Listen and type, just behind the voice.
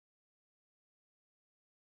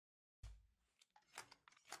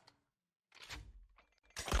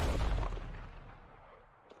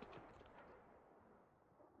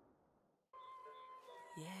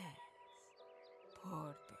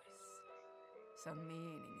some meaning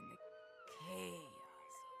in the chaos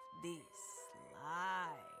of this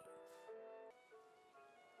life.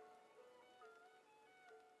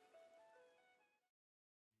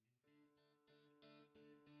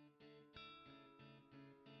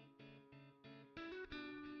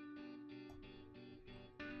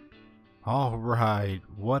 Alright,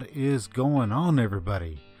 what is going on,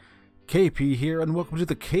 everybody? KP here, and welcome to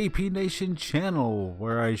the KP Nation channel,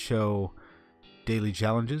 where I show daily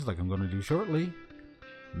challenges like I'm going to do shortly,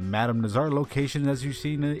 Madame Nazar location as you've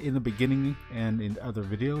seen in the beginning and in other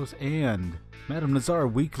videos, and Madame Nazar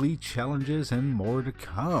weekly challenges and more to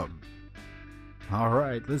come.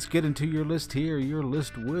 Alright, let's get into your list here. Your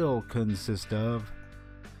list will consist of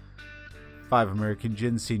 5 American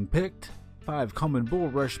Ginseng picked, 5 Common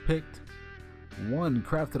Bulrush picked, 1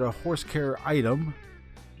 crafted a horse care item,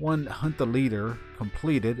 1 hunt the leader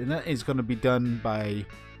completed, and that is going to be done by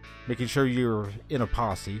making sure you're in a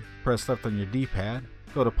posse. Press left on your D-pad,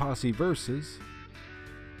 go to posse versus,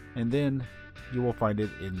 and then you will find it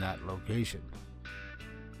in that location.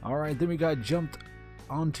 Alright, then we got jumped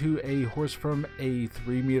onto a horse from a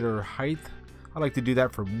 3-meter height. I like to do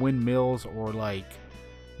that from windmills or like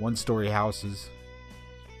 1-story houses.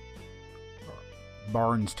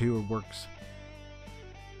 Barns too, it works.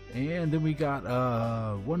 And then we got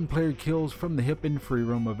 1 player kills from the hip in free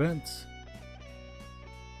roam events.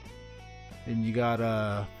 Then you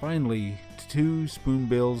got finally 2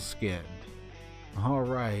 Spoonbills skinned.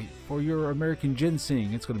 Alright, for your American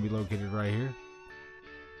Ginseng, it's going to be located right here.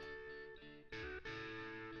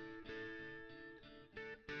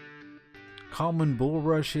 Common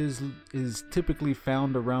Bulrush is typically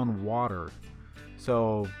found around water.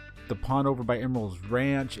 So the pond over by Emerald's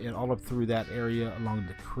Ranch and all up through that area along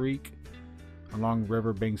the creek, along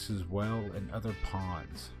riverbanks as well, and other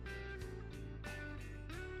ponds.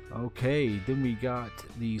 Okay, then we got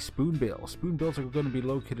the Spoonbills. Spoonbills are going to be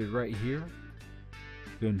located right here.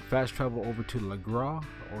 You can fast travel over to Le Gras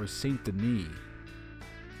or Saint Denis.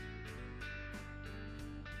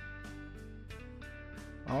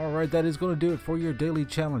 Alright, that is going to do it for your daily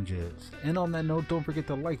challenges. And on that note, don't forget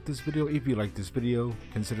to like this video. If you like this video,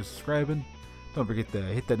 consider subscribing. Don't forget to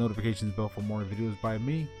hit that notifications bell for more videos by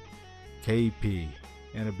me, KP.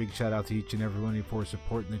 And a big shout out to each and every one of you for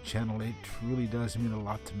supporting the channel. It truly does mean a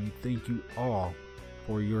lot to me. Thank you all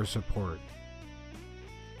for your support.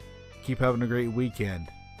 Keep having a great weekend.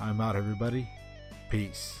 I'm out, everybody.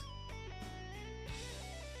 Peace.